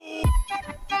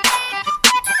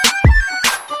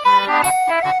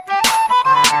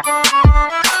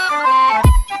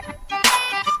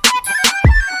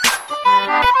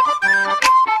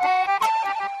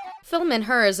Film and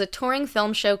Her is a touring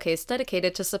film showcase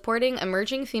dedicated to supporting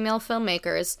emerging female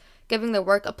filmmakers, giving their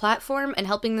work a platform and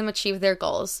helping them achieve their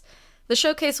goals. The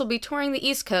showcase will be touring the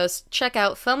East Coast. Check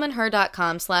out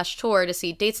filmandher.com/tour to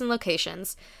see dates and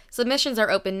locations. Submissions are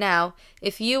open now.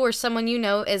 If you or someone you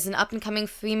know is an up-and-coming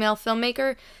female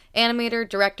filmmaker, animator,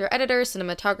 director, editor,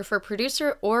 cinematographer,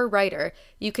 producer, or writer,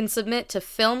 you can submit to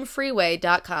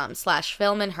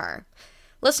filmfreeway.com/filmandher.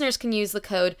 Listeners can use the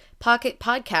code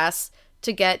POCKETPODCASTS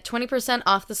to get 20%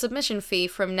 off the submission fee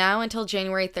from now until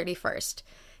January 31st.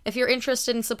 If you're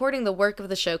interested in supporting the work of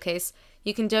the showcase,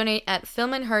 you can donate at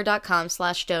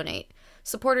filmandher.com/donate.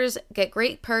 Supporters get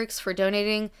great perks for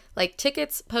donating, like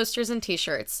tickets, posters, and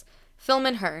t-shirts. Film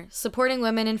and Her, supporting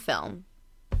women in film.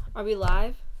 Are we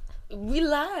live? We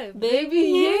live,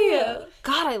 Baby, yeah.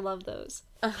 God, I love those.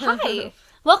 Hi.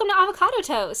 Welcome to Avocado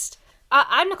Toast.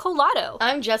 I'm Nicole Lotto.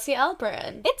 I'm Jesse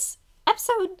Alperin. It's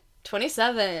episode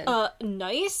 27.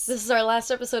 Nice. This is our last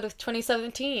episode of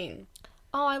 2017.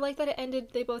 Oh, I like that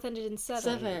they both ended in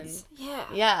sevens. Yeah.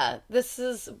 Yeah,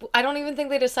 I don't even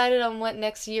think they decided on what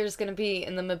next year's gonna be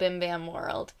in the Mabim Bam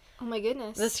world. Oh my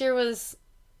goodness. This year was,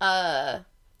 20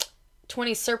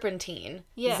 Serpentine.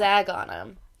 Yeah. Zag on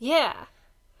them. Yeah.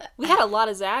 We had a lot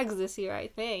of zags this year, I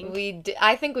think.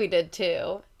 I think we did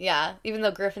too. Yeah, even though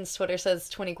Griffin's Twitter says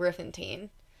 20 Griffintine.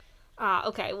 Ah,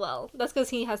 okay, well, that's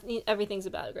because everything's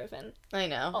about a Griffin. I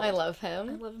know, I love him.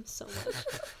 I love him so much.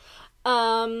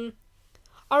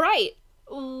 Alright,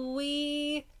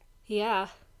 Yeah.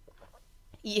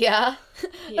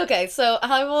 Okay, so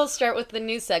I will start with the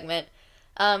news segment.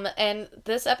 And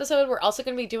this episode we're also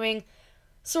going to be doing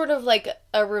sort of like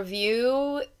a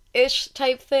review-ish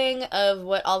type thing of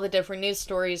what all the different news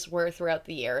stories were throughout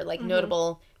the year, like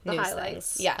notable news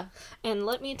highlights. things. Yeah. And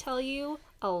let me tell you,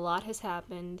 a lot has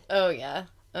happened. Oh yeah.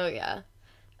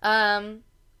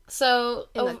 So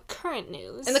in the current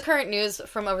news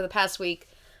from over the past week,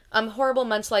 horrible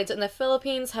mudslides in the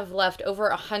Philippines have left over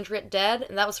 100 dead,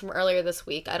 and that was from earlier this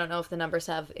week. I don't know if the numbers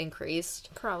have increased.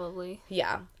 Probably.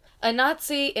 Yeah. A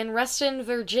Nazi in Reston,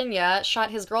 Virginia, shot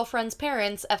his girlfriend's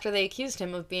parents after they accused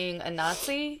him of being a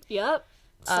Nazi. Yep.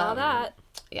 Saw that.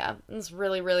 Yeah, it's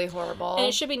really, really horrible. And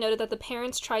it should be noted that the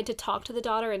parents tried to talk to the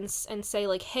daughter and say,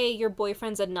 like, hey, your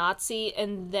boyfriend's a Nazi,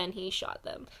 and then he shot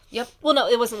them. Yep. Well, no,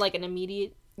 it wasn't, like, an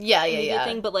immediate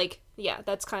thing, but, like, yeah,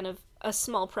 that's kind of a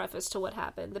small preface to what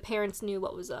happened. The parents knew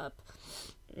what was up.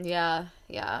 Yeah.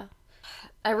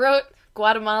 I wrote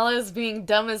Guatemala is being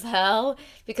dumb as hell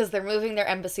because they're moving their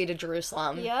embassy to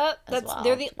Jerusalem. Yep,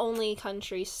 they're the only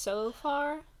country so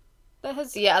far that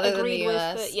has other agreed than the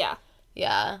US. with it. Yeah.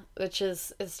 Yeah,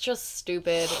 it's just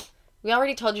stupid. We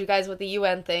already told you guys what the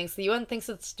UN thinks. The UN thinks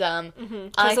it's dumb.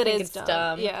 I think it's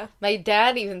dumb. Yeah. My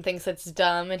dad even thinks it's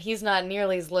dumb, and he's not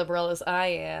nearly as liberal as I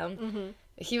am. Mm-hmm.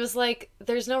 He was like,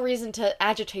 there's no reason to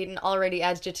agitate an already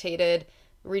agitated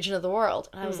region of the world.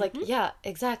 And I was like, yeah,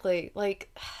 exactly.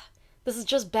 Like, this is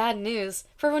just bad news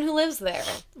for everyone who lives there.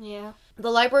 Yeah.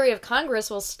 The Library of Congress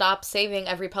will stop saving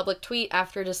every public tweet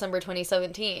after December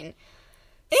 2017.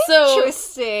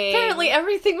 Interesting. So, apparently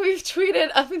everything we've tweeted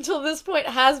up until this point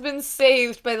has been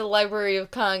saved by the Library of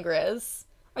Congress.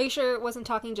 Are you sure it wasn't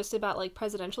talking just about, like,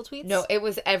 presidential tweets? No, it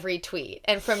was every tweet.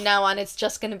 And from now on, it's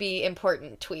just going to be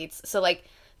important tweets. So, like,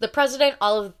 the president,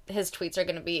 all of his tweets are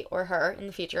going to be, or her in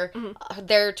the future,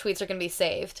 their tweets are going to be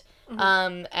saved.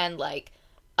 And, like,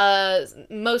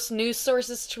 most news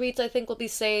sources' tweets, I think, will be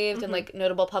saved, and, like,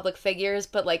 notable public figures,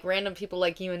 but, like, random people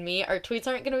like you and me, our tweets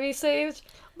aren't going to be saved.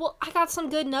 Well, I got some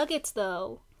good nuggets,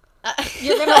 though.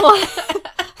 You're gonna want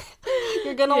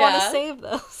to save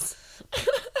those.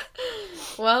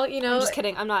 Well, you know... I'm just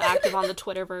kidding. I'm not active on the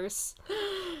Twitterverse.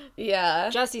 Yeah.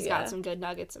 Jesse's got some good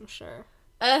nuggets, I'm sure.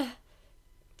 I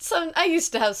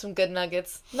used to have some good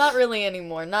nuggets. Not really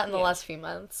anymore. Not in the last few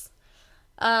months.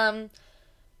 And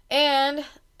an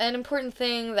important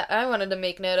thing that I wanted to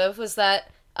make note of was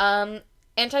that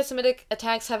anti-Semitic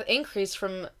attacks have increased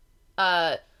from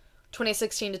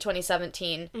 2016 to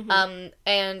 2017.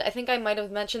 And I think I might have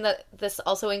mentioned that this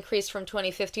also increased from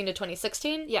 2015 to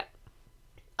 2016. Yeah.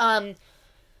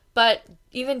 But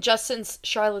even just since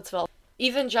Charlottesville,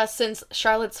 which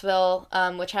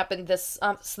happened this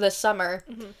summer,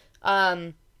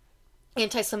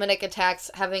 anti-Semitic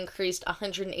attacks have increased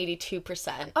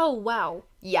 182%. Oh, wow.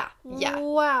 Yeah.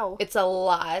 Wow. It's a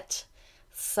lot.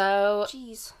 So,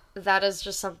 jeez. That is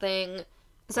just something...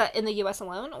 Is that in the U.S.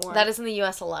 alone? Or? That is in the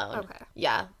U.S. alone. Okay.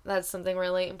 Yeah, that's something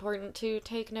really important to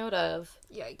take note of.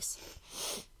 Yikes.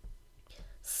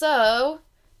 So...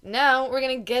 Now, we're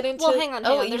gonna get into... Well, hang on.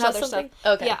 There's other stuff.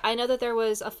 Okay. Yeah, I know that there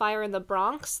was a fire in the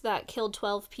Bronx that killed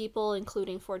 12 people,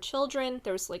 including 4 children.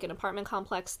 There was, like, an apartment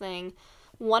complex thing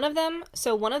One of them,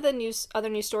 so one of the other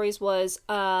news stories was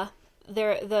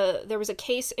there was a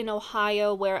case in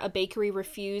Ohio where a bakery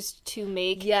refused to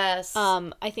make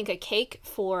I think a cake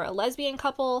for a lesbian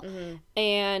couple,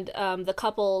 and the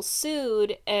couple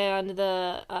sued, and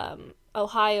the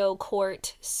Ohio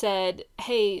court said,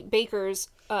 hey, bakers,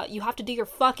 you have to do your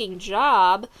fucking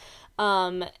job.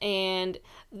 And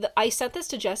I sent this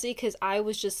to Jesse because I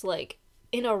was just like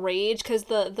in a rage because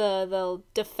the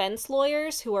defense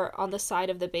lawyers who are on the side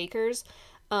of the bakers,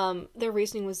 their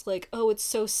reasoning was like, oh, it's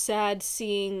so sad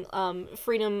seeing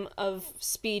freedom of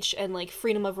speech and like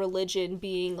freedom of religion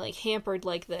being like hampered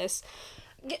like this.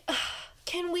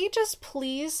 Can we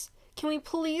please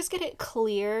get it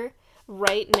clear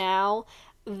right now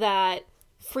that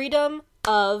freedom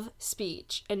of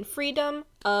speech and freedom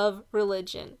of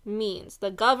religion means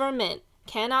the government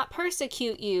cannot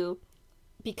persecute you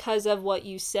because of what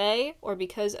you say or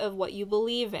because of what you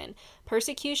believe in.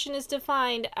 Persecution is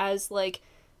defined as like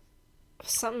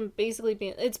something basically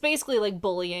it's basically like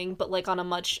bullying, but like on a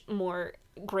much more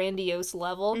grandiose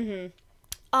level.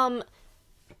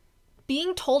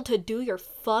 Being told to do your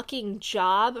fucking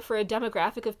job for a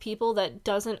demographic of people that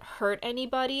doesn't hurt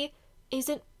anybody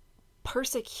isn't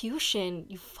persecution,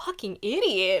 you fucking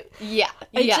idiot. You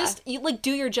like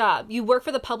do your job. You work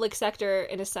for the public sector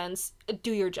in a sense.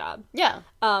 Do your job.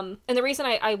 And the reason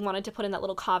I wanted to put in that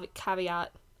little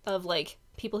caveat of like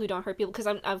people who don't hurt people, because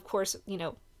I'm of course, you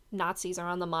know, Nazis are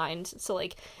on the mind. So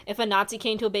like if a Nazi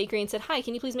came to a bakery and said, hi,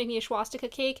 can you please make me a swastika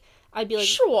cake? I'd be like,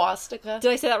 swastika. Did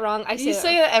I say that wrong? You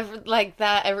say it like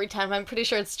that every time. I'm pretty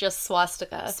sure it's just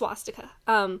swastika.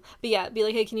 But yeah, be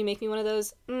like, hey, can you make me one of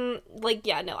those? Like,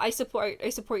 yeah, no, I support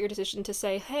your decision to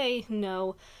say, hey,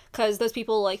 no, because those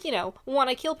people, like, you know, want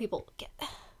to kill people.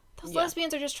 Those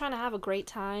lesbians are just trying to have a great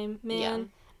time, man.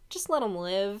 Just let them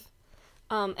live.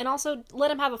 And also, let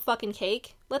them have a fucking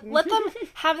cake. Let them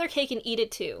have their cake and eat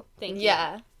it too. Thank you.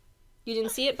 Yeah. You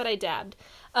didn't see it, but I dabbed.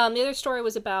 The other story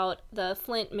was about the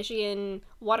Flint, Michigan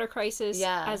water crisis,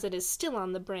 as it is still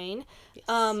on the brain.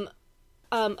 Yes.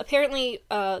 Apparently,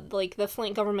 like, the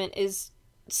Flint government is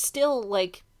still,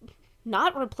 like,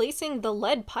 not replacing the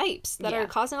lead pipes that are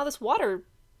causing all this water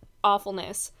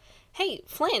awfulness. Hey,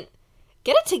 Flint,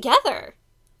 get it together.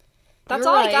 That's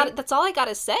all I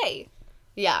gotta say.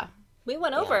 Yeah. We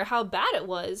went over how bad it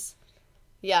was.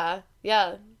 Yeah.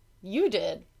 You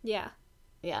did. Yeah.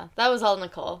 Yeah, that was all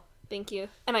Nicole. Thank you.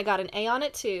 And I got an A on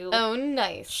it, too. Oh,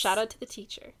 nice. Shout out to the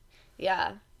teacher.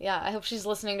 Yeah. I hope she's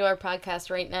listening to our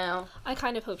podcast right now. I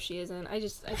kind of hope she isn't. I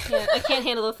can't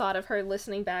handle the thought of her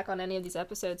listening back on any of these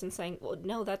episodes and saying, well,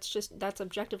 no, that's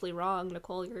objectively wrong,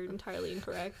 Nicole, you're entirely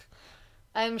incorrect.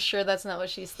 I'm sure that's not what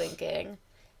she's thinking.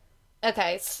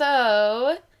 Okay,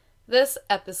 so this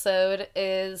episode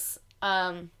is,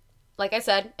 like I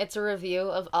said, it's a review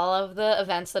of all of the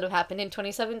events that have happened in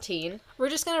 2017. We're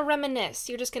just going to reminisce.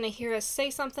 You're just going to hear us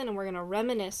say something and we're going to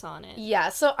reminisce on it. Yeah,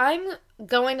 so I'm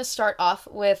going to start off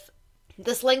with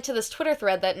this link to this Twitter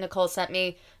thread that Nicole sent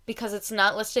me because it's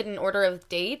not listed in order of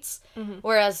dates,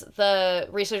 whereas the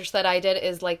research that I did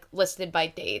is, like, listed by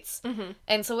dates.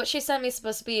 And so what she sent me is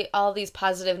supposed to be all these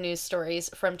positive news stories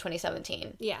from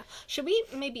 2017. Yeah. Should we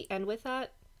maybe end with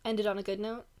that? End it on a good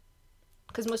note?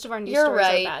 Because most of our news stories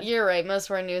are bad. You're right. Most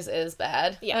of our news is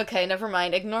bad. Yeah. Okay, never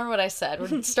mind. Ignore what I said.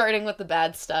 We're starting with the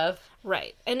bad stuff.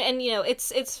 Right. And you know,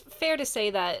 it's fair to say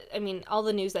that, I mean, almost all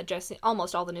the news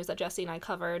that Jesse and I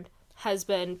covered has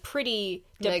been pretty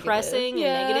depressing and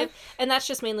negative. And that's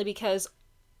just mainly because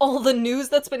all the news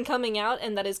that's been coming out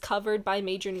and that is covered by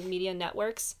major media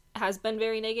networks has been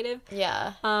very negative.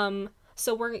 Yeah.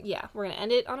 So we're going to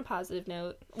end it on a positive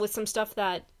note with some stuff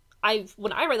that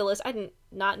when I read the list, I did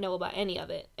not know about any of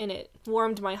it, and it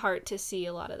warmed my heart to see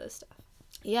a lot of this stuff.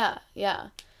 Yeah.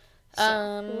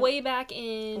 So, way back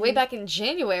in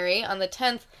January on the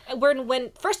 10th.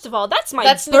 First of all, that's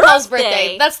Nicole's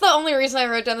birthday. That's the only reason I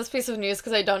wrote down this piece of news,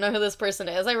 because I don't know who this person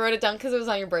is. I wrote it down because it was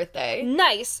on your birthday.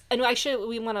 Nice. And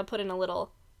we want to put in a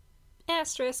little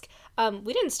asterisk.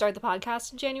 We didn't start the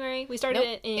podcast in January. We started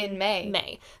it in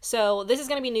May. So this is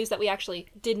going to be news that we actually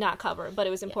did not cover, but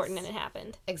it was important and it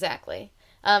happened. Exactly.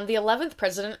 The 11th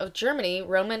president of Germany,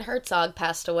 Roman Herzog,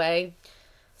 passed away.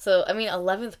 So, I mean,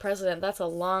 11th president, that's a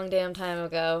long damn time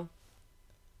ago.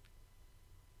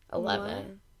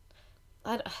 11.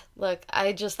 That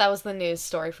was the news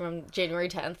story from January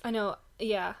 10th. I know.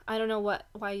 Yeah, I don't know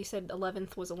why you said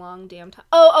 11th was a long damn time.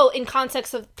 Oh, in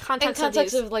context of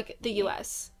like the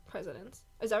U.S. presidents.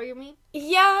 Is that what you mean?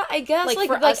 Yeah, I guess.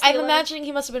 I'm imagining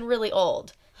he must have been really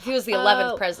old. He was the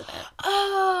 11th president.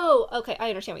 Oh, okay, I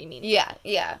understand what you mean.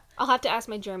 Yeah. I'll have to ask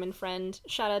my German friend.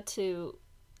 Shout out to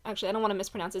Actually, I don't want to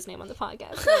mispronounce his name on the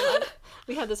podcast. So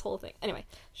we had this whole thing. Anyway,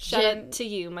 shout out to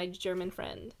you, my German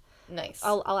friend. Nice.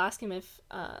 I'll ask him if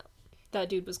that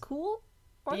dude was cool.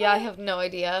 Or not. I have no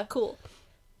idea. Cool.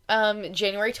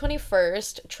 January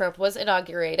 21st, Trump was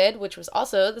inaugurated, which was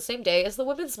also the same day as the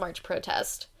Women's March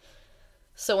protest.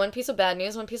 So one piece of bad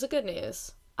news, one piece of good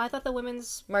news. I thought the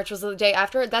Women's March was the day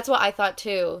after. That's what I thought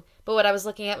too. But what I was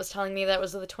looking at was telling me that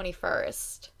was the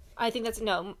 21st. I think that's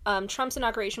no. Trump's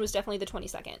inauguration was definitely the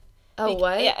 22nd. Oh,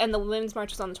 what? Yeah, and the Women's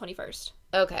March was on the 21st.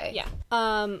 Okay. Yeah.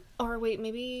 Or wait,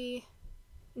 maybe.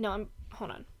 No,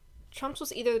 hold on. Trump's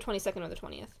was either the 22nd or the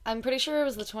 20th. I'm pretty sure it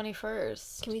was the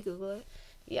 21st. Can we Google it?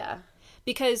 Yeah.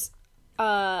 Because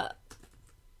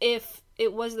if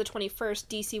it was the 21st,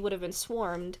 DC would have been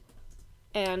swarmed,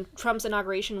 and Trump's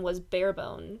inauguration was bare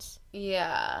bones.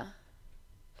 Yeah.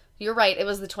 You're right, it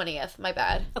was the 20th. My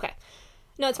bad. Okay.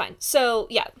 No, it's fine. So,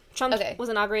 yeah, Trump was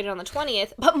inaugurated on the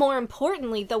 20th, but more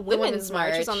importantly, the Women's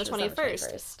March was on the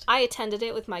 21st. I attended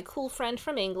it with my cool friend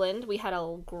from England. We had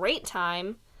a great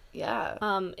time. Yeah.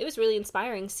 It was really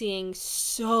inspiring seeing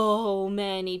so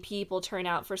many people turn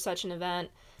out for such an event.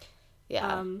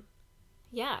 Yeah.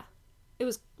 Yeah. It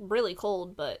was really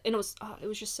cold, but it was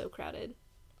just so crowded.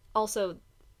 Also,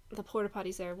 the porta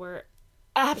potties there were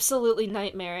absolutely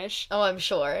nightmarish. Oh, I'm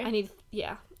sure.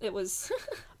 It was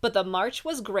but the march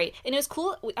was great. And it was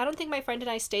cool. I don't think my friend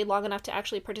and I stayed long enough to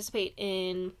actually participate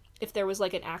in if there was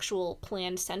like an actual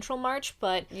planned central march,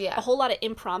 but a whole lot of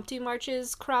impromptu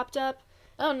marches cropped up.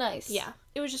 Oh, nice. Yeah.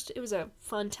 It was a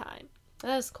fun time.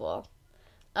 That was cool.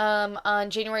 On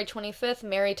January 25th,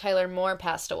 Mary Tyler Moore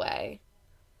passed away.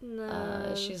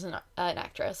 No. She's an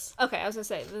actress. Okay, I was gonna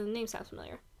say, the name sounds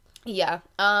familiar. Yeah.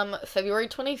 February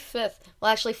 25th.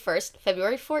 Well, actually, first,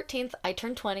 February 14th, I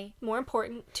turned 20. More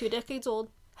important, 2 decades old.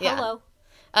 Hello.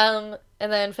 Yeah.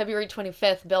 And then February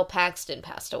 25th, Bill Paxton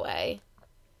passed away.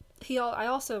 I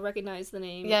also recognize the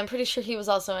name. Yeah, I'm pretty sure he was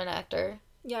also an actor.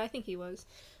 Yeah, I think he was.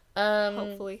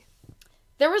 Hopefully.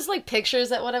 There was, like,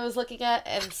 pictures at what I was looking at,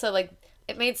 and so, like,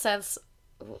 it made sense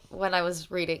when I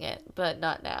was reading it, but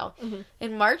not now. Mm-hmm.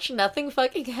 In March, nothing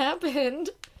fucking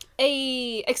happened.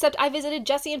 Except I visited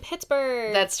Jesse in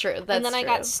Pittsburgh. That's true. And then I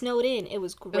got snowed in. It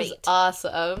was great. It was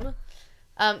awesome.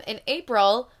 In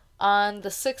April, on the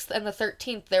 6th and the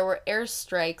 13th, there were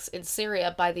airstrikes in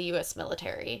Syria by the U.S.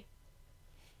 military.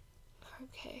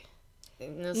 Okay.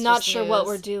 Not sure what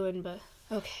we're doing, but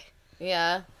okay.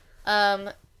 Yeah.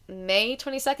 May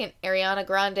 22nd, Ariana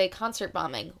Grande concert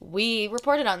bombing. We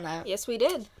reported on that. Yes, we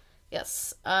did.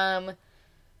 Yes. That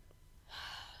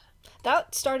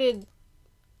started...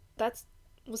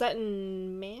 Was that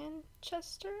in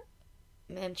Manchester?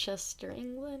 Manchester,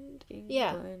 England?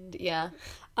 Yeah. Yeah.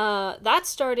 That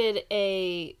started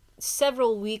a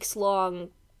several weeks long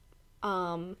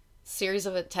series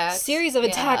of attacks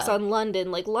on London.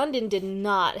 Like, London did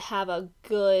not have a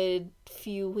good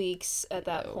few weeks at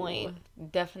that point.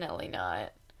 Definitely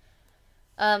not.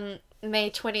 May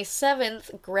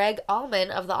 27th, Greg Allman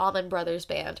of the Allman Brothers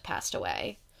Band passed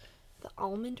away. The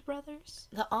Allman Brothers?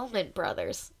 The Allman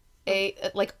Brothers.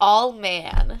 All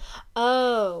man.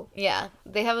 Oh. Yeah.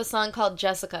 They have a song called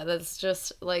Jessica that's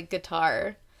just, like,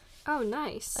 guitar. Oh,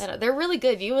 nice. I know. They're really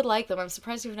good. You would like them. I'm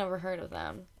surprised you've never heard of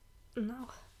them. No.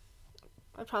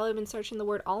 I've probably been searching the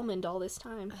word almond all this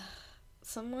time.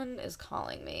 Someone is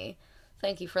calling me.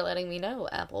 Thank you for letting me know,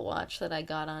 Apple Watch, that I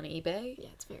got on eBay. Yeah,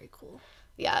 it's very cool.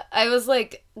 Yeah, I was,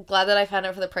 like, glad that I found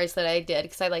it for the price that I did,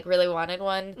 because I, like, really wanted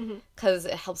one, because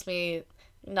it helps me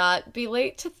not be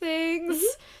late to things.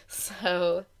 Mm-hmm.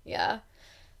 So, yeah.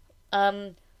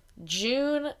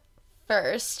 June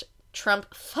 1st,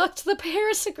 Trump fucked the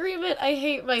Paris Agreement. I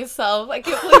hate myself. I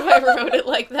can't believe I wrote it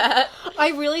like that. I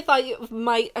really thought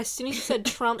as soon as you said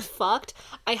Trump fucked,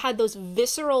 I had those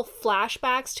visceral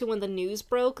flashbacks to when the news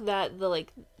broke that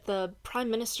the Prime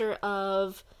Minister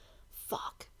of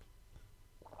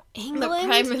England? The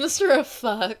Prime Minister of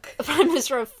fuck. Prime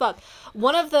Minister of fuck.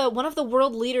 One of the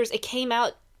world leaders, it came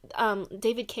out,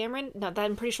 David Cameron? No,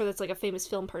 I'm pretty sure that's like a famous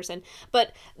film person.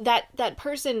 But that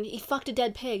person, he fucked a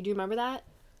dead pig. Do you remember that?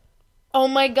 Oh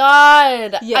my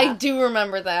god! Yeah. I do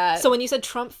remember that. So when you said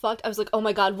Trump fucked, I was like, oh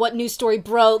my god, what news story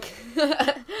broke?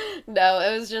 No,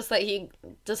 it was just that he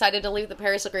decided to leave the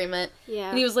Paris Agreement. Yeah.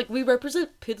 And he was like, we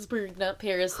represent Pittsburgh, not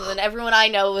Paris. And then everyone I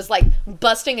know was like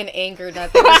busting in anger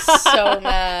that they were so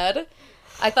mad.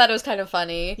 I thought it was kind of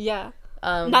funny. Yeah.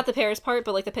 Not the Paris part,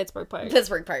 but like the Pittsburgh part.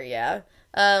 Pittsburgh part, yeah.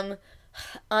 On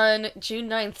June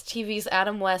 9th, TV's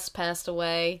Adam West passed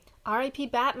away. R.I.P.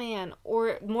 Batman,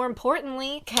 or more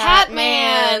importantly,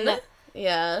 Catman!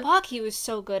 Yeah. Fuck, he was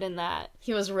so good in that.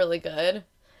 He was really good.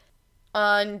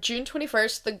 On June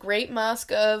 21st, the Great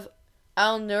Mosque of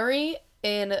Al-Nuri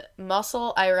in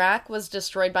Mosul, Iraq was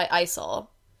destroyed by ISIL.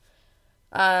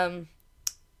 And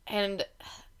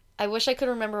I wish I could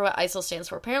remember what ISIL stands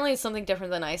for. Apparently it's something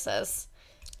different than ISIS.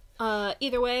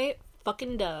 Either way,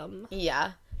 fucking dumb.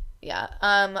 Yeah. Yeah.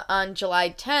 On July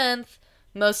 10th,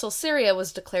 Mosul, Syria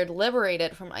was declared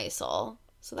liberated from ISIL.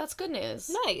 So that's good news.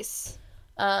 Nice.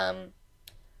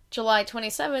 July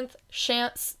 27th,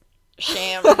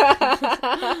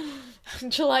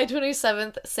 July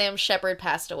 27th, Sam Shepard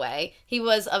passed away. He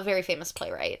was a very famous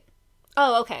playwright.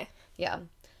 Oh, okay. Yeah.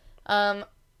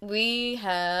 We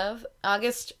have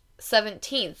August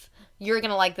 17th. You're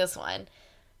gonna like this one.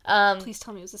 Please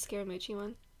tell me it was a Scaramucci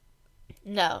one.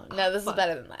 No, this is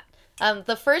better than that.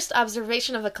 The first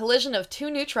observation of a collision of two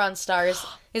neutron stars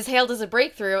is hailed as a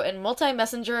breakthrough in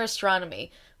multi-messenger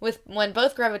astronomy, when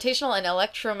both gravitational and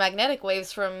electromagnetic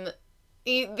waves from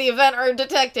the event are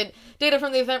detected. Data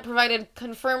from the event provided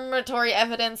confirmatory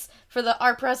evidence for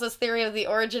our process theory of the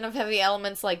origin of heavy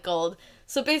elements like gold.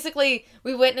 So basically,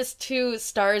 we witnessed two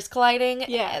stars colliding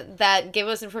that gave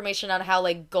us information on how,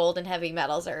 like, gold and heavy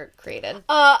metals are created.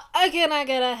 Can I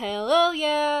get a hell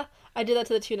yeah? I did that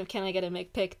to the tune of Can I Get a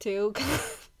McPick, too?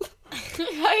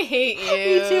 I hate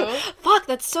you. Me too. Fuck,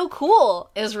 that's so cool.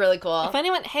 It was really cool. If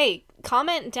anyone, hey,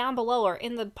 comment down below or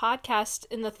in the podcast,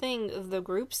 in the thing of the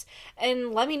groups,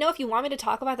 and let me know if you want me to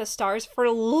talk about the stars for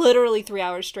literally 3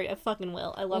 hours straight. I fucking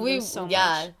will. I love them so much.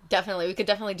 Yeah, definitely. We could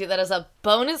definitely do that as a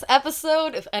bonus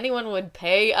episode if anyone would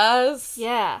pay us.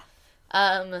 Yeah.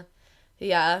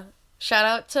 Yeah. Shout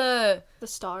out to the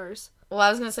stars. Well, I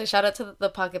was going to say shout out to the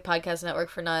Pocket Podcast Network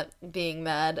for not being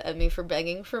mad at me for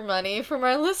begging for money from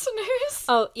our listeners.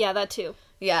 Oh, yeah, that too.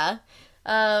 Yeah.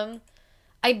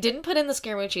 I didn't put in the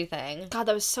Scaramucci thing. God,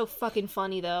 that was so fucking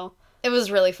funny, though. It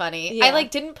was really funny. Yeah. I,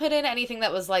 didn't put in anything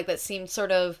that was, that seemed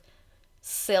sort of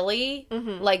silly,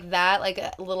 like that,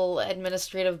 like little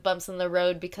administrative bumps in the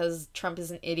road because Trump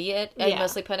is an idiot. I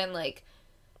mostly put in,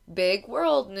 big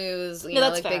world news, you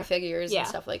know, big figures and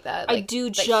stuff like that. I do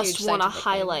just want to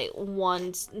highlight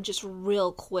one just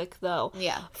real quick, though.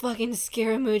 Yeah. Fucking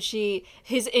Scaramucci,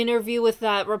 his interview with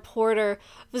that reporter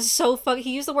was so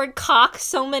he used the word cock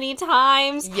so many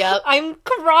times. Yep. I'm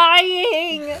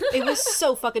crying. It was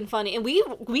so fucking funny. And we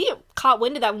caught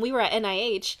wind of that when we were at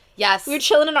NIH. Yes. We were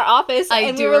chilling in our office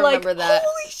and we were remember that.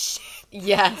 Holy shit.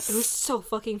 Yes. It was so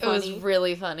fucking funny. It was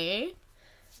really funny.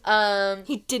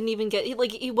 He didn't even get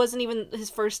he wasn't even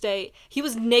his first day. He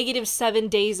was -7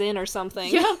 days in or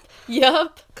something.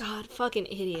 Yep. God, fucking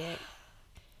idiot.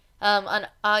 On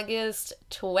August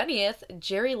 20th,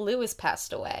 Jerry Lewis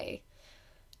passed away.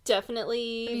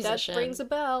 Definitely, that rings a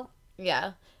bell.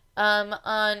 Yeah. On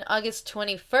August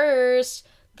 21st,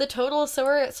 the total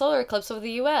solar eclipse of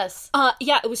the U.S.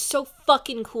 Yeah, it was so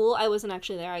fucking cool. I wasn't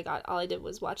actually there. All I did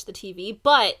was watch the TV,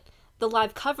 but the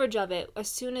live coverage of it, as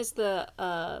soon as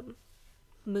the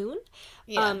moon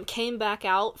came back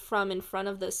out from in front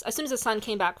of this, as soon as the sun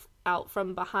came back out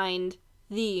from behind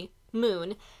the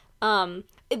moon,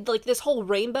 this whole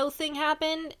rainbow thing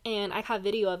happened, and I have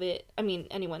video of it. I mean,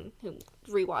 anyone who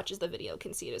rewatches the video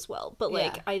can see it as well. But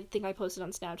I think I posted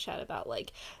on Snapchat about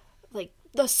like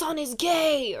the sun is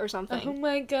gay or something. Oh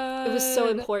my god, it was so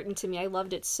important to me. I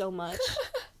loved it so much.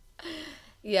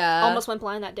 Yeah. Almost went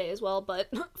blind that day as well, but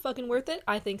fucking worth it?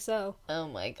 I think so. Oh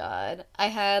my god. I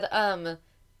had,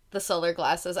 the solar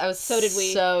glasses. I was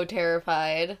so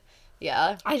terrified.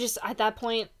 Yeah. At that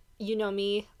point, you know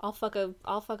me, I'll fuck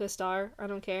a star. I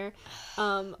don't care.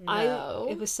 No.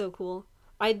 It was so cool.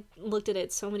 I looked at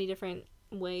it so many different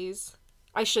ways.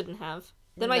 I shouldn't have.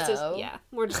 Then my sister,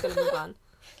 we're just gonna move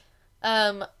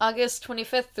on. August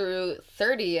 25th through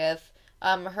 30th,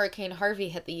 Hurricane Harvey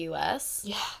hit the U.S.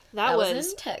 Yeah, that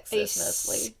was in Texas,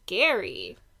 mostly.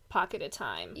 Scary pocket of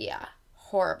time. Yeah,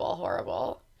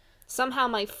 horrible. Somehow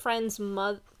my friend's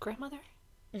grandmother?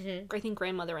 Mm-hmm. I think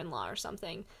grandmother-in-law or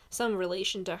something. Some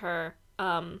relation to her.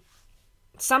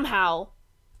 Somehow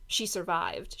she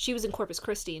survived. She was in Corpus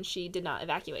Christi and she did not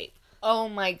evacuate. Oh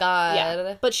my god.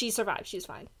 Yeah, but she survived. She was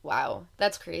fine. Wow,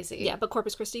 that's crazy. Yeah, but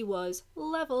Corpus Christi was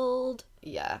leveled.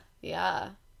 Yeah.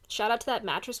 Shout out to that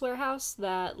mattress warehouse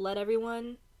that let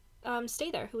everyone stay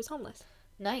there who was homeless.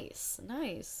 Nice.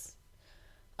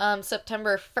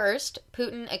 September 1st,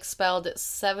 Putin expelled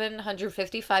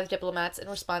 755 diplomats in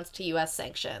response to U.S.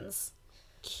 sanctions.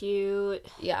 Cute.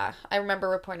 Yeah, I remember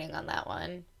reporting on that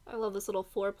one. I love this little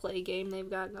foreplay game they've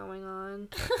got going on.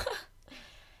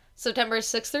 September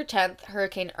 6th through 10th,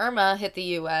 Hurricane Irma hit the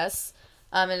U.S.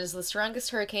 It is the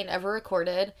strongest hurricane ever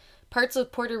recorded. Parts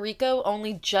of Puerto Rico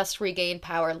only just regained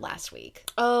power last week.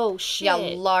 Oh, shit. Yeah,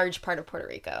 large part of Puerto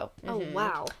Rico. Oh,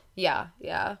 wow. Yeah.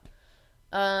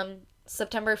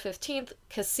 September 15th,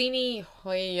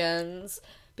 Cassini-Huygens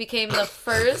became the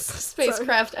first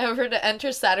spacecraft ever to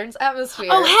enter Saturn's atmosphere.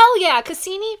 Oh, hell yeah!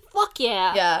 Cassini? Fuck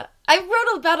yeah. Yeah. I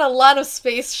wrote about a lot of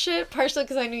space shit, partially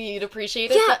because I knew you'd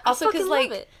appreciate it, but also because,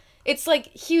 like, it's, like,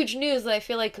 huge news that I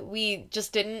feel like we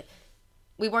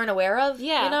weren't aware of, you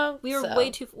know? We were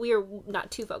we were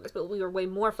not too focused, but we were way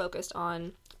more focused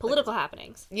on political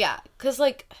happenings. Yeah, because,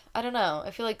 like, I don't know,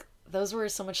 I feel like those were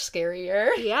so much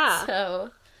scarier. Yeah.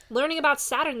 So... Learning about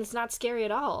Saturn is not scary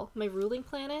at all. My ruling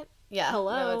planet? Yeah.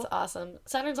 Hello. No, it's awesome.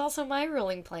 Saturn's also my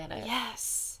ruling planet.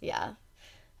 Yes. Yeah.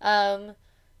 On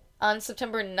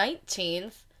September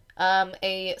 19th,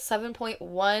 a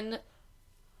 7.1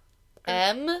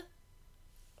 M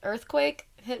earthquake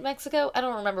hit Mexico. I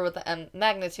don't remember what the M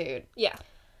magnitude. Yeah.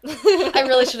 I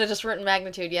really should have just written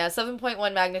magnitude. Yeah,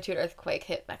 7.1 magnitude earthquake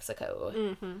hit Mexico.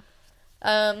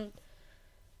 Mm-hmm.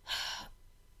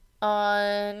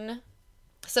 On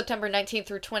September 19th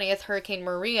through 20th, Hurricane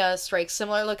Maria strikes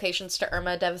similar locations to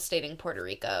Irma, devastating Puerto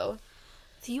Rico.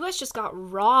 The U.S. just got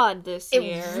rawed this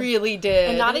year. It really did.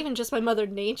 And not even just by Mother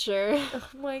Nature. Oh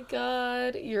my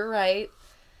god, you're right.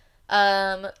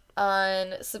 On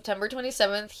September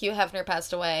 27th, Hugh Hefner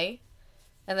passed away.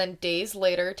 And then days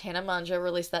later, Tana Mongeau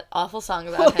released that awful song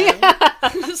about him. Yeah.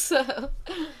 So,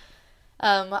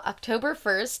 October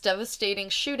 1st, devastating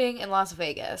shooting in Las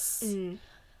Vegas. Mm.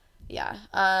 Yeah.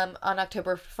 On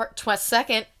October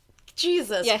 22nd,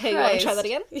 Jesus Yeah, hey, Christ. you want to try that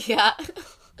again? Yeah.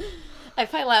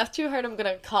 If I laugh too hard, I'm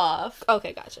gonna cough.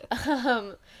 Okay, gotcha.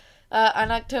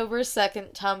 On October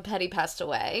 2nd, Tom Petty passed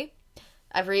away.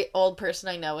 Every old person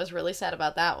I know is really sad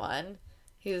about that one.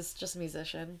 He was just a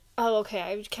musician. Oh, okay.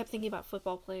 I kept thinking about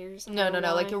football players. No,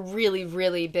 like a really,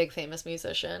 really big famous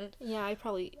musician. Yeah,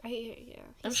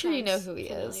 I'm sure you know who he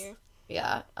is.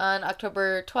 Yeah. On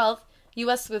October 12th,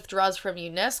 U.S. withdraws from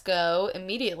UNESCO,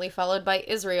 immediately followed by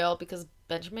Israel, because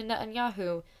Benjamin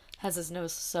Netanyahu has his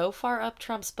nose so far up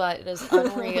Trump's butt, it is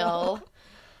unreal.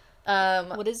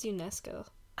 What is UNESCO?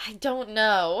 I don't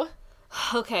know.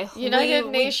 Okay. United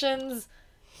Nations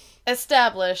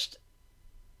established,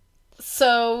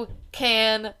 so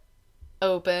can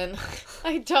open.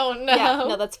 I don't know. Yeah,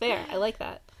 no, that's fair. I like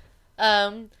that.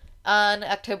 On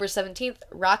October 17th,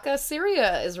 Raqqa,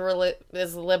 Syria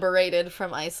is liberated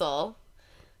from ISIL.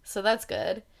 So that's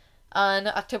good. On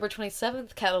October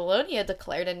 27th, Catalonia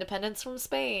declared independence from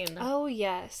Spain. Oh,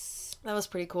 yes. That was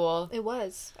pretty cool. It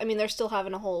was. I mean, they're still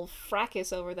having a whole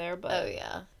fracas over there, but... Oh,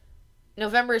 yeah.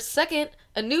 November 2nd,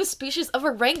 a new species of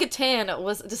orangutan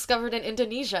was discovered in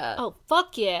Indonesia. Oh,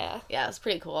 fuck yeah. Yeah, it's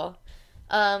pretty cool.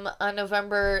 On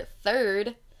November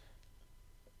 3rd,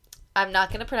 I'm not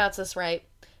going to pronounce this right,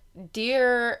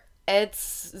 Deir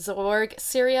ez-Zor,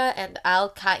 Syria, and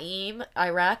Al-Qaim,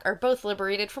 Iraq, are both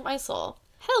liberated from ISIL.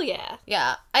 Hell yeah.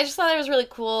 Yeah. I just thought it was really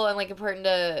cool and, like, important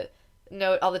to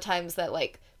note all the times that,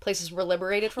 like, places were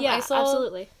liberated from ISIL. Yeah,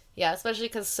 absolutely. Yeah, especially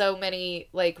because so many,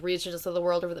 like, regions of the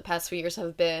world over the past few years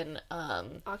have been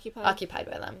occupied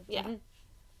by them. Yeah.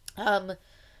 Mm-hmm.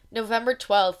 November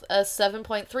 12th, a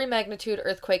 7.3 magnitude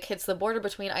earthquake hits the border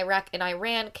between Iraq and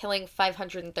Iran, killing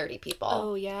 530 people.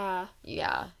 Oh, yeah.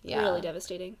 Yeah. Really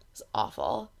devastating. It's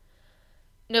awful.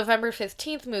 November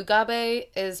 15th, Mugabe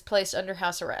is placed under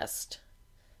house arrest.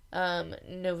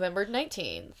 November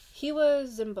 19th. He was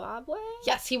Zimbabwe?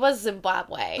 Yes, he was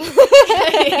Zimbabwe.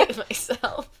 I hate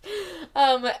myself.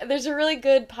 There's a really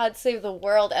good Pod Save the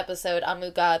World episode on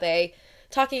Mugabe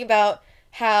talking about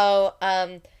how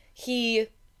he...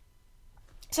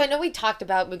 So I know we talked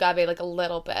about Mugabe, like, a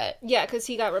little bit. Yeah, because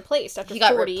he got replaced after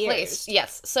 40 years.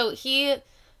 Yes. So he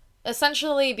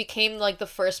essentially became, like, the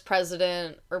first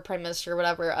president or prime minister or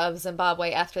whatever of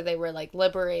Zimbabwe after they were, like,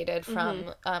 liberated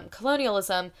from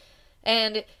colonialism.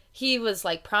 And he was,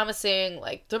 like, promising,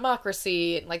 like,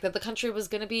 democracy and, like, that the country was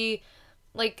going to be,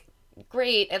 like,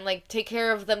 great and, like, take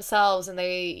care of themselves and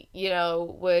they, you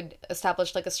know, would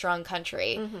establish, like, a strong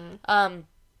country. And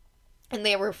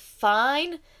they were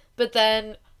fine, but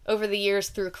then over the years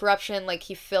through corruption, like,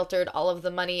 he filtered all of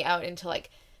the money out into, like,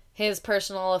 his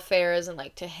personal affairs and,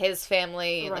 like, to his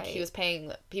family. And, like, he was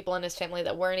paying people in his family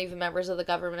that weren't even members of the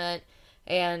government.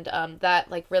 And that,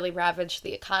 like, really ravaged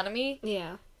the economy.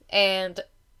 Yeah. And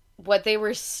what they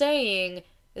were saying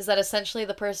is that essentially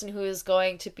the person who is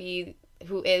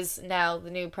now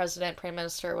the new president, prime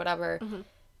minister, whatever,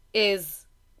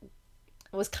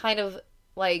 was kind of,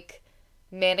 like,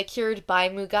 manicured by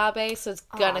Mugabe, so it's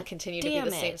gonna continue to be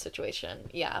the same situation.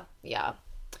 Yeah.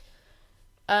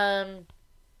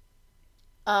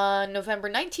 On November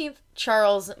 19th,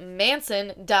 Charles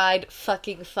Manson died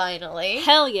fucking finally.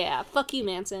 Hell yeah. Fuck you,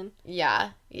 Manson.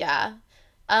 Yeah.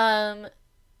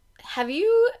 Have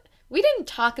you We didn't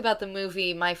talk about the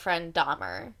movie My Friend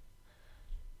Dahmer.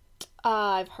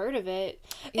 I've heard of it.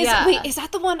 Yeah. Is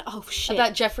that the one? Oh, shit.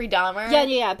 About Jeffrey Dahmer?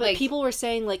 Yeah. But people were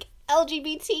saying, like,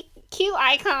 LGBTQ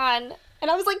icon.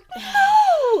 And I was like,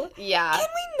 no! Yeah. Can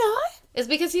we not? It's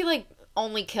because he, like,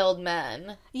 only killed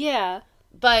men. Yeah.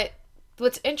 But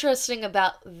what's interesting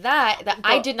about that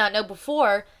I did not know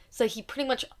before, is that he pretty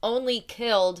much only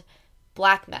killed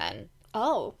black men.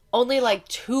 Oh. Only, like,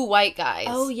 2 white guys.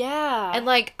 Oh, yeah. And,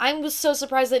 like, I was so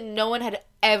surprised that no one had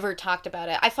ever talked about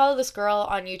it. I follow this girl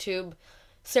on YouTube,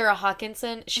 Sarah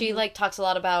Hawkinson. She, like, talks a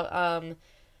lot about,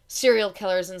 serial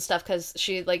killers and stuff, because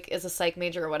she, like, is a psych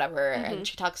major or whatever, and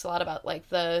she talks a lot about, like,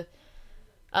 the,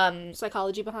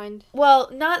 psychology behind? Well,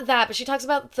 not that, but she talks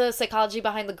about the psychology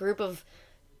behind the group of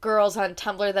girls on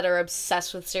Tumblr that are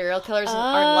obsessed with serial killers and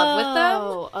are in love with them.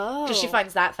 Oh. Because she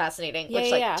finds that fascinating.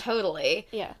 Totally.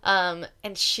 Yeah.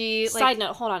 And she, like... Side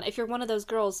note, hold on. If you're one of those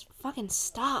girls, fucking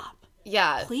stop.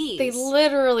 Yeah. Please. They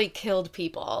literally killed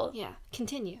people. Yeah.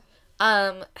 Continue.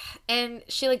 And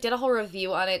she, like, did a whole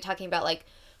review on it, talking about, like,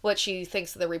 what she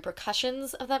thinks the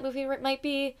repercussions of that movie might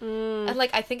be. And,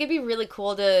 like, I think it'd be really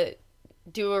cool to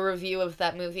do a review of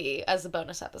that movie as a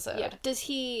bonus episode. Yeah. Does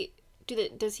he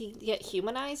get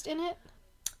humanized in it?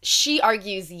 She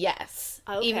argues yes.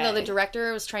 Okay. Even though the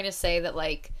director was trying to say that,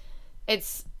 like,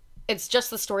 it's just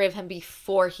the story of him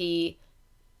before he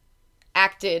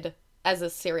acted as a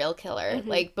serial killer.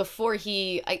 Like, before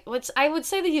I would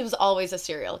say that he was always a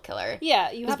serial killer.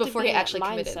 Yeah, you have to before be he in that actually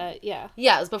mindset. committed. Yeah.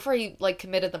 Yeah, it was before he, like,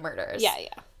 committed the murders. Yeah.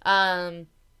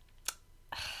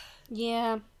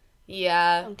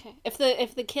 Yeah. Okay.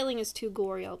 If the killing is too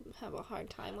gory, I'll have a hard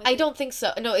time with it. I don't think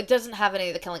so. No, it doesn't have any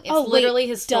of the killing. It's literally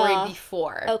his story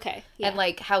before. Okay. Yeah. And,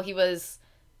 like, how he was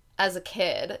as a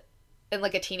kid and,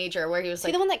 like, a teenager, where he was, Is like...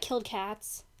 he the one that killed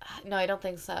cats? No, I don't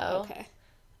think so. Okay.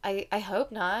 I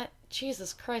hope not.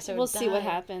 Jesus Christ, I would We'll die. see what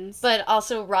happens. But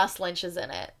also, Ross Lynch is in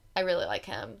it. I really like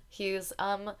him. He's,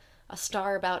 a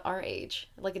star about our age.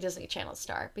 Like a Disney Channel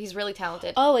star. But he's really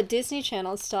talented. Oh, a Disney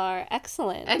Channel star.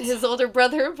 Excellent. And his older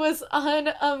brother was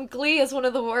on Glee as one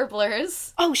of the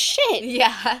Warblers. Oh, shit!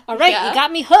 Yeah. All right, you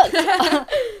got me hooked.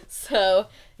 So,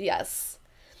 yes.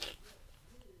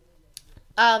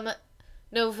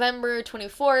 November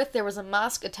 24th, there was a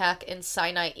mosque attack in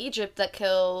Sinai, Egypt that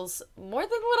kills more than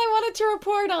what I wanted to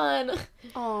report on.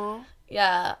 Aww.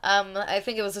 Yeah, I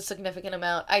think it was a significant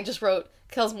amount. I just wrote,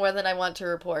 kills more than I want to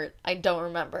report. I don't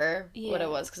remember what it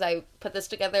was, because I put this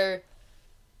together,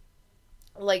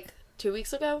 like, 2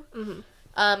 weeks ago.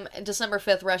 December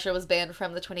 5th, Russia was banned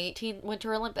from the 2018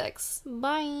 Winter Olympics.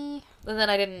 Bye. And then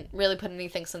I didn't really put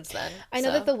anything since then. I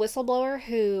know that the whistleblower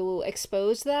who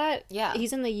exposed that,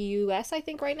 he's in the U.S., I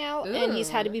think, right now, and he's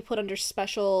had to be put under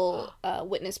special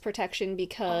witness protection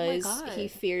because he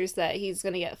fears that he's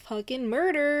gonna get fucking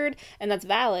murdered, and that's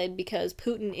valid because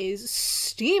Putin is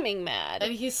steaming mad.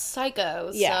 And he's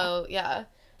psycho, so, yeah.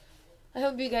 I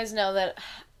hope you guys know that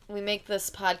we make this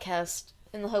podcast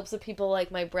in the hopes that people like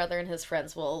my brother and his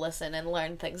friends will listen and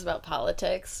learn things about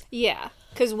politics. Yeah,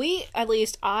 because my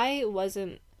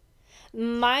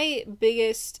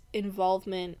biggest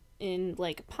involvement in,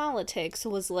 like, politics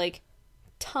was, like,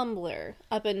 Tumblr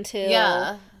up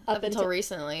until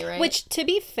recently, right? Which, to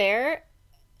be fair,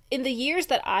 in the years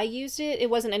that I used it, it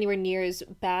wasn't anywhere near as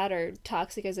bad or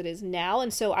toxic as it is now,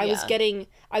 and so I was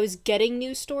getting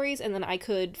news stories, and then I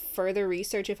could further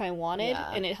research if I wanted,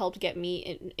 and it helped get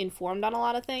me informed on a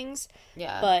lot of things.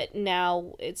 Yeah. But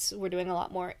now we're doing a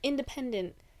lot more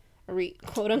independent,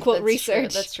 quote unquote,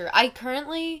 research. That's true.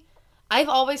 I've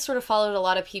always sort of followed a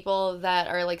lot of people that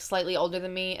are, like, slightly older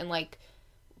than me, and, like,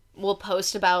 will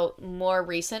post about more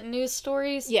recent news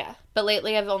stories. Yeah. But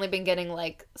lately I've only been getting,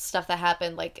 like, stuff that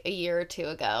happened, like, a year or two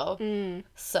ago.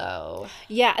 So.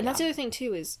 Yeah, and that's the other thing,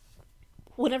 too, is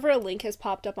whenever a link has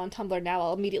popped up on Tumblr now,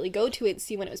 I'll immediately go to it and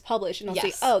see when it was published, and I'll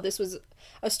say, oh, this was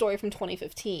a story from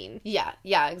 2015. Yeah,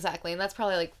 exactly. And that's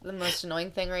probably, like, the most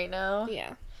annoying thing right now.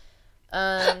 Yeah.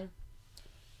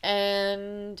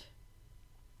 And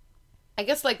I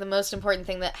guess, like, the most important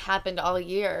thing that happened all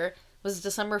year was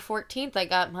December 14th, I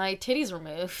got my titties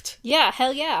removed. Yeah,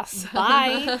 hell yeah.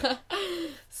 Bye.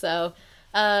 So,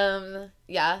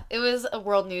 yeah, it was a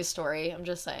world news story, I'm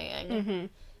just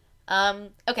saying.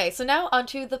 Okay, so now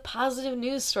onto the positive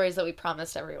news stories that we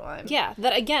promised everyone. Yeah,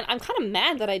 that, again, I'm kind of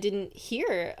mad that I didn't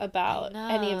hear about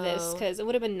any of this, because it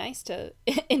would have been nice to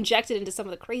inject it into some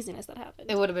of the craziness that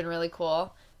happened. It would have been really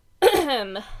cool.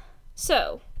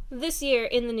 So, this year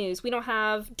in the news, we don't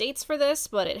have dates for this,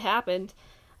 but it happened.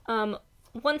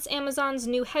 Once Amazon's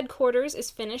new headquarters is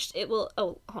finished, it will...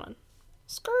 Oh, hold on.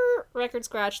 Record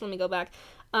scratch. Let me go back.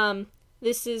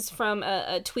 This is from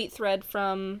a tweet thread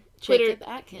from Twitter. Jacob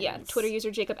Atkins. Yeah, Twitter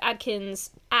user Jacob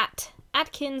Atkins at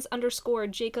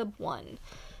Atkins_Jacob1.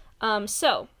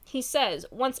 So, he says,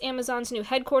 once Amazon's new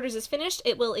headquarters is finished,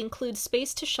 it will include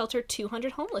space to shelter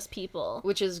 200 homeless people.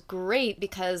 Which is great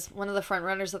because one of the front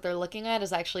runners that they're looking at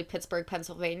is actually Pittsburgh,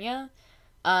 Pennsylvania,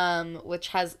 which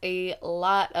has a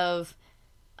lot of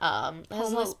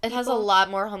it has a lot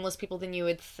more homeless people than you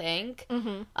would think.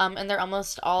 Mm-hmm. And they're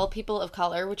almost all people of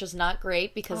color, which is not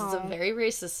great because it's a very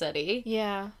racist city.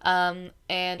 Yeah.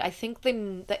 And I think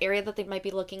the area that they might be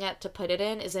looking at to put it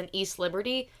in is in East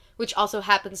Liberty, which also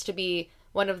happens to be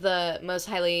one of the most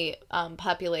highly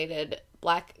populated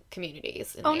Black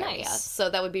communities in the area. Nice.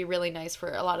 So that would be really nice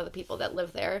for a lot of the people that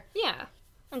live there. Yeah.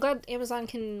 I'm glad Amazon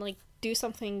can, like, do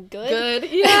something good.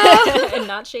 Yeah. And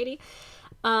not shady.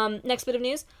 Next bit of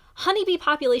news. Honeybee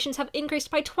populations have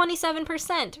increased by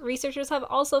 27%. Researchers have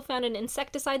also found an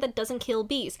insecticide that doesn't kill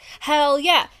bees. Hell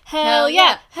yeah! Hell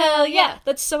yeah! Hell yeah!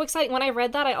 That's so exciting. When I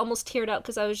read that, I almost teared up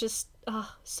because I was just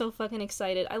so fucking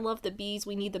excited. I love the bees.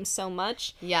 We need them so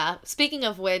much. Yeah. Speaking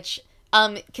of which,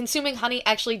 consuming honey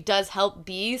actually does help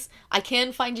bees. I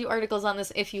can find you articles on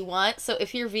this if you want. So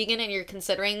if you're vegan and you're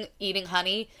considering eating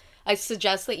honey, I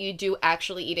suggest that you do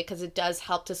actually eat it because it does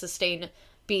help to sustain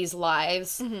bees'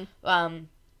 lives. Mm-hmm.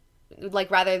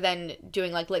 Like, rather than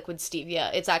doing, like, liquid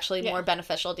stevia, it's actually more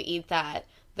beneficial to eat that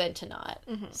than to not.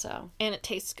 Mm-hmm. So. And it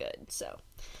tastes good, so.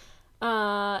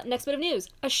 Next bit of news.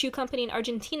 A shoe company in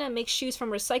Argentina makes shoes from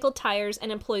recycled tires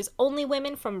and employs only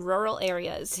women from rural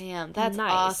areas. Damn, that's nice.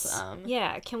 awesome.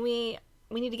 Yeah, we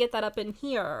need to get that up in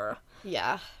here.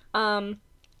 Yeah.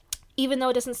 Even though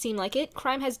it doesn't seem like it,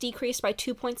 crime has decreased by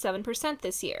 2.7%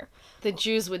 this year. The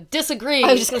Jews would disagree.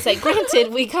 I was just going to say,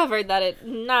 granted, we covered that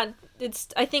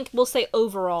I think we'll say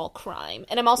overall crime.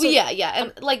 And I'm also... Yeah.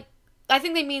 And, like, I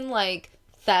think they mean, like,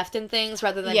 theft and things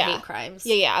rather than hate crimes.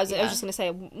 Yeah. I was just going to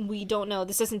say, we don't know.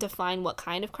 This doesn't define what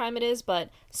kind of crime it is, but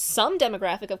some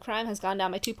demographic of crime has gone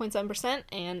down by 2.7%,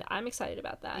 and I'm excited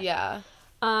about that. Yeah.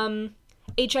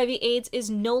 HIV/AIDS is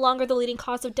no longer the leading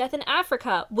cause of death in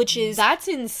Africa, which is... That's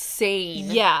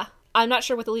insane. Yeah. I'm not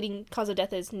sure what the leading cause of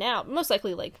death is now. Most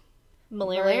likely, like,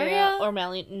 malaria? Or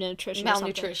malnutrition or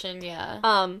something.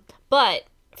 Yeah. But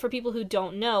for people who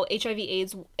don't know,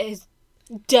 HIV/AIDS has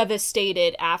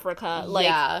devastated Africa. Like,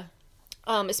 yeah.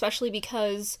 Especially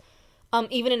because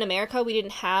even in America, we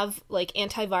didn't have, like,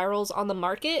 antivirals on the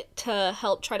market to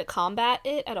help try to combat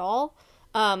it at all.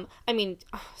 I mean,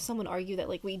 some would argue that,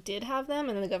 like, we did have them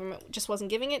and then the government just wasn't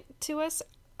giving it to us.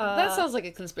 That sounds like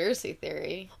a conspiracy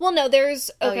theory. Well, no, there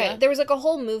was, like, a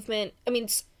whole movement. I mean,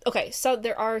 so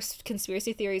there are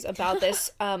conspiracy theories about this.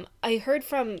 I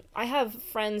have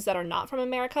friends that are not from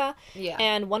America. Yeah.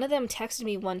 And one of them texted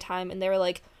me one time and they were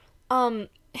like,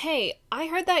 hey, I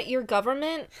heard that your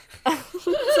government...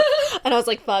 And I was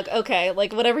like, fuck, okay,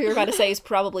 like, whatever you're about to say is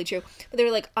probably true. But they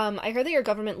were like, I heard that your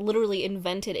government literally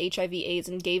invented HIV/AIDS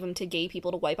and gave them to gay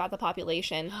people to wipe out the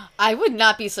population. I would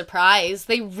not be surprised.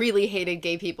 They really hated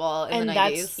gay people in the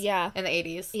 90s. Yeah. In the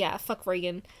 80s. Yeah, fuck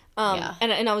Reagan.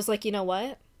 And I was like, you know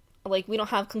what? Like, we don't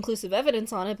have conclusive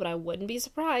evidence on it, but I wouldn't be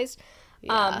surprised.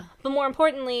 Yeah. But more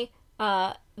importantly,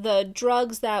 the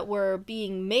drugs that were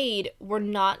being made were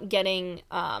not getting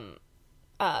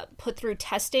put through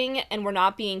testing and were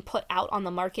not being put out on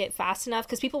the market fast enough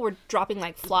because people were dropping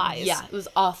like flies. Yeah, it was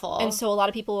awful. And so a lot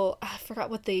of people, I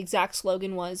forgot what the exact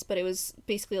slogan was, but it was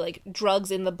basically like drugs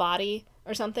in the body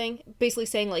or something. Basically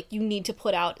saying like you need to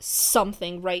put out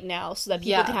something right now so that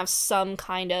people can have some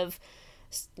kind of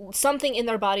something in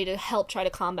their body to help try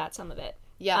to combat some of it.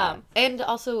 Yeah. And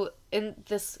also in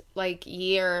this like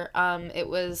year, it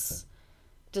was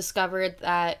discovered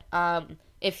that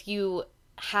if you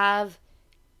have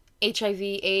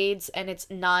HIV/AIDS and it's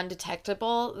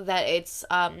non-detectable, that it's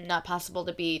not possible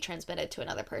to be transmitted to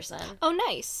another person. Oh,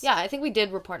 nice. Yeah, I think we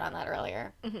did report on that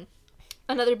earlier. Mm-hmm.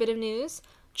 Another bit of news.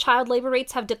 Child labor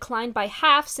rates have declined by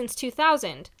half since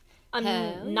 2000.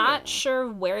 I'm not sure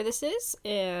where this is,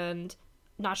 and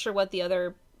not sure what the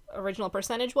other original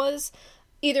percentage was.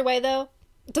 Either way, though,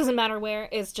 it doesn't matter where.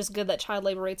 It's just good that child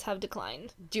labor rates have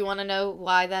declined. Do you want to know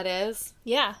why that is?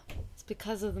 Yeah. It's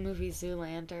because of the movie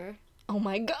Zoolander. Oh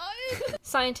my god.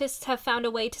 Scientists have found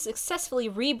a way to successfully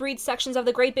rebreed sections of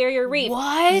the Great Barrier Reef.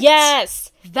 What?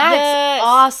 Yes! That's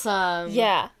awesome.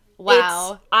 Yeah.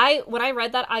 Wow. When I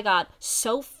read that, I got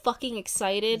so fucking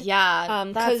excited.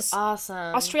 Yeah, that's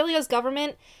awesome. Australia's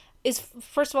government is,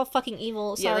 first of all, fucking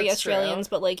evil. Sorry, Australians,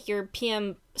 true. But, like, your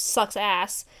PM sucks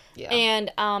ass. Yeah.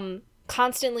 And,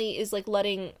 constantly is, like,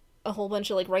 letting a whole bunch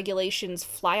of, like, regulations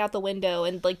fly out the window,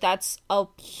 and, like, that's a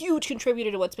huge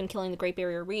contributor to what's been killing the Great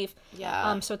Barrier Reef.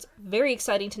 Yeah. So it's very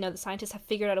exciting to know the scientists have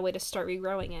figured out a way to start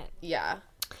regrowing it. Yeah.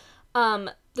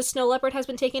 The snow leopard has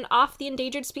been taken off the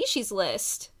endangered species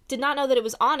list. Did not know that it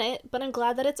was on it, but I'm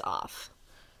glad that it's off.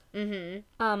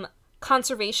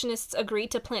 Conservationists agreed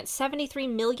to plant 73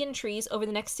 million trees over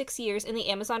the next 6 years in the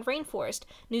Amazon rainforest.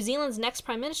 New Zealand's next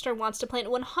prime minister wants to plant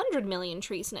 100 million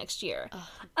trees next year.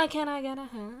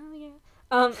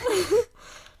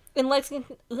 In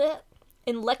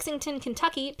Lexington,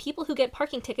 Kentucky, people who get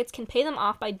parking tickets can pay them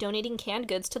off by donating canned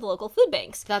goods to the local food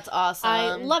banks. That's awesome.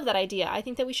 I love that idea. I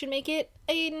think that we should make it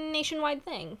a nationwide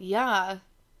thing. Yeah.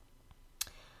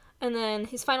 And then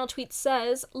his final tweet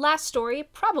says, last story,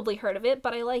 probably heard of it,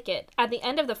 but I like it. At the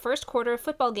end of the first quarter of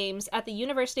football games at the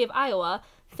University of Iowa,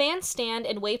 fans stand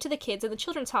and wave to the kids in the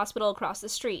children's hospital across the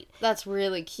street. That's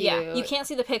really cute. Yeah, you can't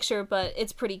see the picture, but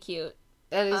it's pretty cute.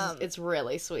 That is, it's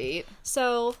really sweet.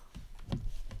 So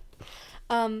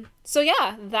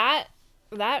yeah,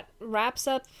 that wraps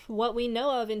up what we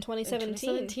know of in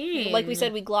 2017. Like we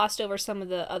said, we glossed over some of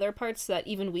the other parts that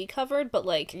even we covered, but,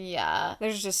 like, yeah,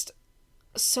 there's just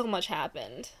so much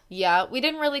happened. Yeah, we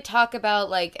didn't really talk about,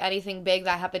 like, anything big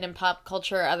that happened in pop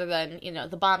culture other than, you know,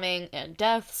 the bombing and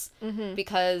deaths,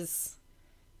 because,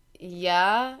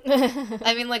 yeah,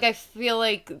 I mean, like, I feel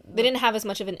like they didn't have as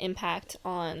much of an impact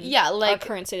on our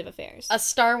current state of affairs. A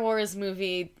Star Wars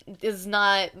movie is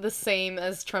not the same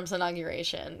as Trump's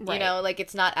inauguration, right. You know, like,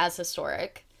 it's not as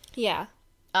historic. Yeah.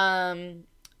 And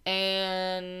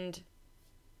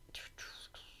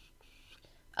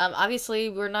obviously,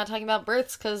 we're not talking about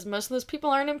births because most of those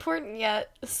people aren't important yet.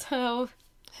 So,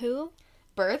 who?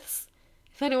 Births.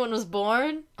 If anyone was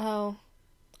born. Oh,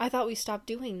 I thought we stopped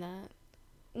doing that.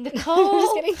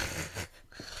 Nicole.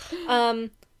 I'm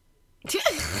just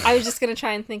kidding. I was just gonna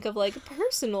try and think of, like,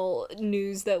 personal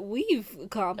news that we've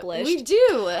accomplished. We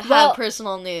do have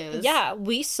personal news. Yeah,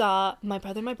 we saw My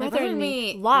Brother and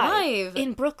Me live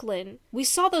in Brooklyn. We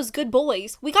saw those good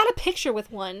boys. We got a picture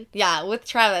with one. Yeah, with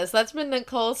Travis. That's been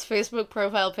Nicole's Facebook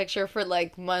profile picture for,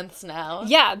 like, months now.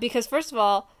 Yeah, because first of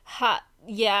all,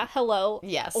 hello.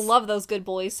 Yes. Love those good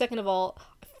boys. Second of all,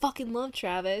 I fucking love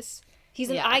Travis. He's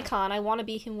an icon. I want to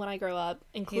be him when I grow up,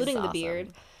 including the beard.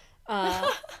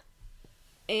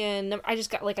 And I just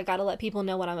got, like, I gotta let people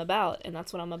know what I'm about, and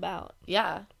that's what I'm about.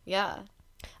 Yeah, yeah.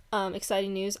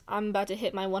 Exciting news. I'm about to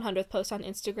hit my 100th post on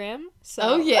Instagram. So.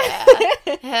 Oh, yeah.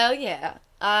 Hell yeah.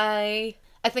 I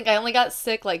think I only got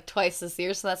sick, like, twice this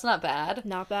year, so that's not bad.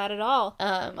 Not bad at all.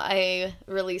 I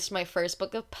released my first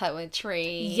book of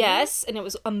poetry. Yes, and it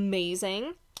was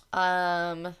amazing.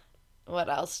 What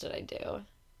else did I do?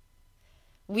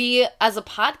 We, as a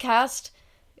podcast...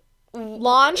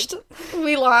 launched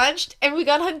and we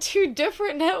got on 2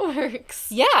 different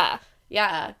networks. Yeah.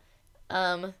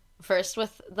 First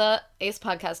with the Ace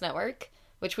Podcast Network,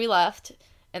 which we left,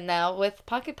 and now with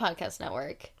Pocket Podcast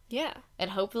Network. Yeah.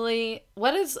 And hopefully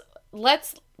let's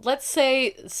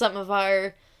say some of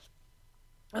our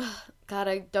God,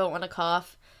 I don't want to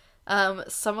cough.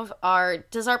 Does our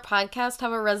podcast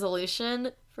have a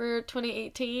resolution for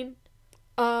 2018?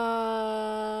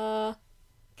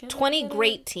 20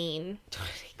 great teen. 20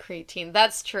 great teen.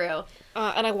 That's true.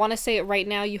 And I want to say it right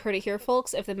now. You heard it here,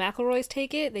 folks. If the McElroys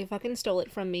take it, they fucking stole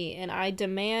it from me. And I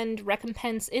demand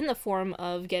recompense in the form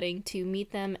of getting to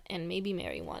meet them and maybe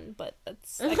marry one. But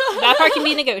that part can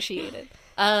be negotiated.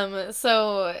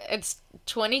 So it's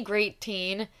 20 great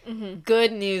teen,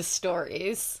 good news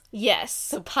stories. Yes.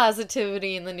 So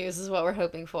positivity in the news is what we're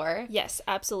hoping for. Yes,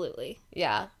 absolutely.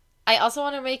 Yeah. I also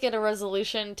want to make it a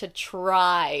resolution to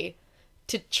try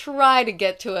to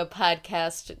get to a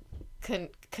podcast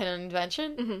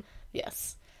convention. Mm-hmm.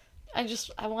 Yes. I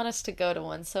want us to go to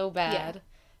one so bad. Yeah.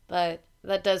 But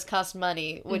that does cost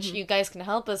money, which you guys can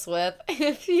help us with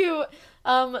if you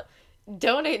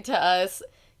donate to us.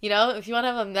 You know, if you want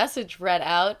to have a message read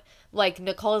out, like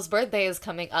Nicole's birthday is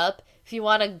coming up. If you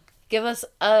want to give us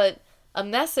a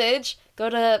message, go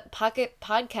to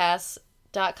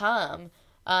pocketpodcasts.com.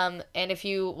 And if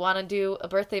you want to do a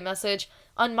birthday message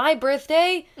on my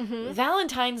birthday,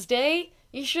 Valentine's Day,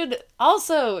 you should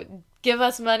also give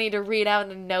us money to read out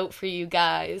a note for you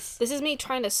guys. This is me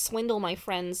trying to swindle my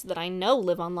friends that I know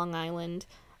live on Long Island.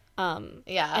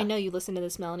 Yeah. I know you listen to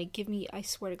this, Melanie. Give me, I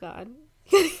swear to God.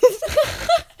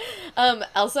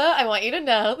 Elsa, I want you to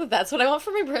know that that's what I want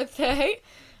for my birthday.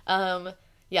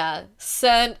 Yeah.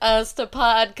 Send us to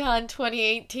PodCon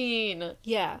 2018.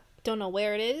 Yeah. Don't know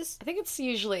where it is. I think it's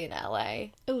usually in LA.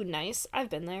 Oh, nice.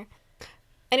 I've been there.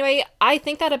 Anyway, I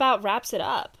think that about wraps it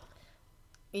up.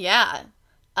 Yeah.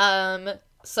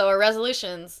 So our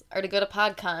resolutions are to go to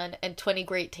PodCon and 20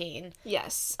 Great Teen.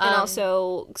 Yes. And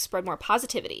also spread more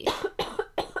positivity.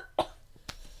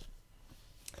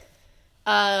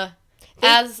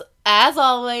 As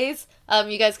always,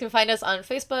 you guys can find us on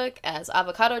Facebook as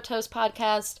Avocado Toast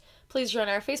Podcast. Please join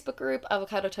our Facebook group,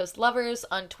 Avocado Toast Lovers.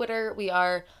 On Twitter, we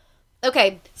are...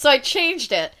 Okay, so I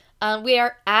changed it. We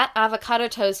are at Avocado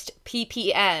Toast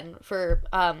PPN for...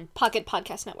 Pocket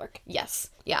Podcast Network. Yes,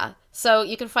 yeah. So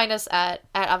you can find us at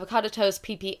Avocado Toast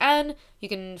PPN. You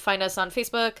can find us on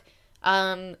Facebook.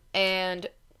 And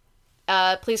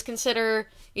please consider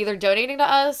either donating to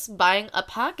us, buying a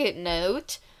pocket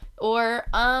note, or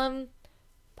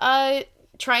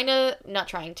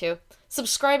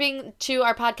subscribing to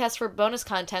our podcast for bonus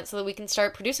content so that we can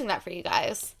start producing that for you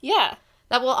guys. Yeah.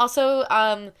 That will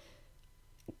also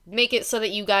make it so that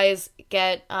you guys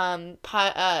get perks.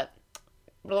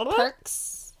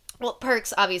 Well,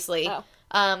 perks, obviously. Oh.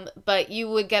 But you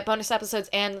would get bonus episodes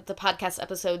and the podcast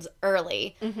episodes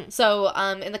early. Mm-hmm. So,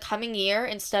 in the coming year,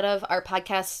 instead of our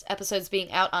podcast episodes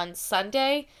being out on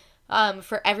Sunday,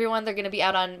 for everyone, they're going to be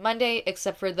out on Monday,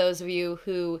 except for those of you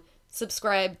who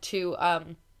subscribe to,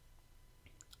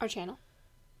 our channel.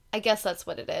 I guess that's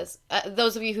what it is.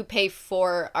 Those of you who pay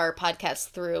for our podcast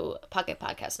through Pocket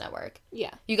Podcast Network.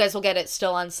 Yeah. You guys will get it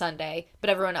still on Sunday, but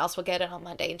everyone else will get it on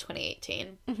Monday in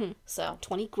 2018. Mm-hmm. So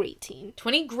 20 Great Teen.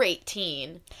 20 Great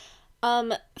Teen.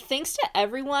 Thanks to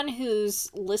everyone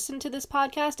who's listened to this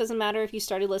podcast. Doesn't matter if you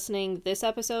started listening this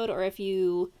episode or if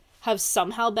you have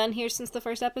somehow been here since the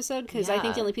first episode, because I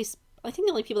think the only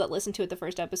people that listened to it the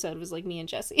first episode was like me and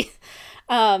Jesse.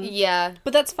 Yeah.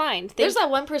 But that's fine. There's that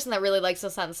one person that really likes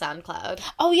us on SoundCloud.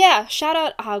 Oh yeah, shout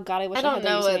out. Oh god, I wish I don't had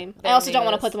their know username. I also don't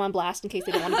want to put them on blast in case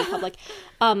they don't want to be public.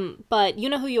 But you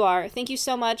know who you are. Thank you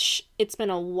so much. It's been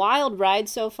a wild ride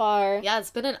so far. Yeah, it's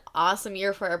been an awesome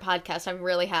year for our podcast. I'm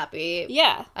really happy.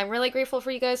 Yeah. I'm really grateful for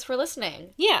you guys for listening.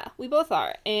 Yeah, we both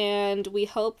are. And we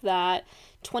hope that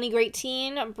 20 Great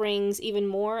Teen brings even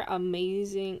more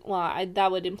amazing... Well,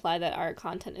 that would imply that our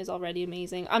content is already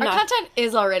amazing. Content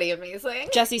is already amazing.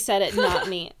 Jesse said it, not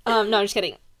me. No, I'm just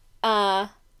kidding.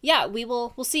 Yeah,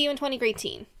 we'll see you in 20 Great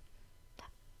Teen.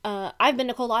 I've been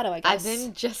Nicole Lotto, I guess. I've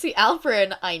been Jesse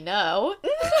Alperin, I know.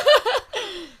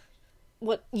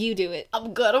 What? You do it.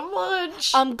 I'm gonna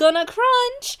munch. I'm gonna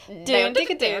crunch.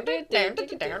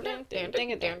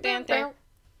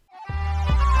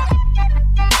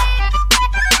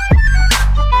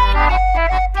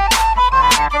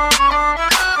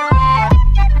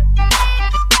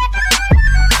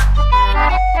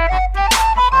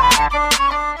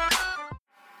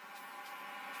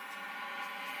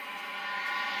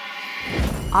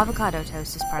 Avocado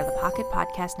Toast is part of the Pocket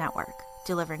Podcast Network,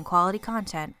 delivering quality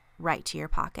content right to your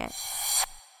pocket.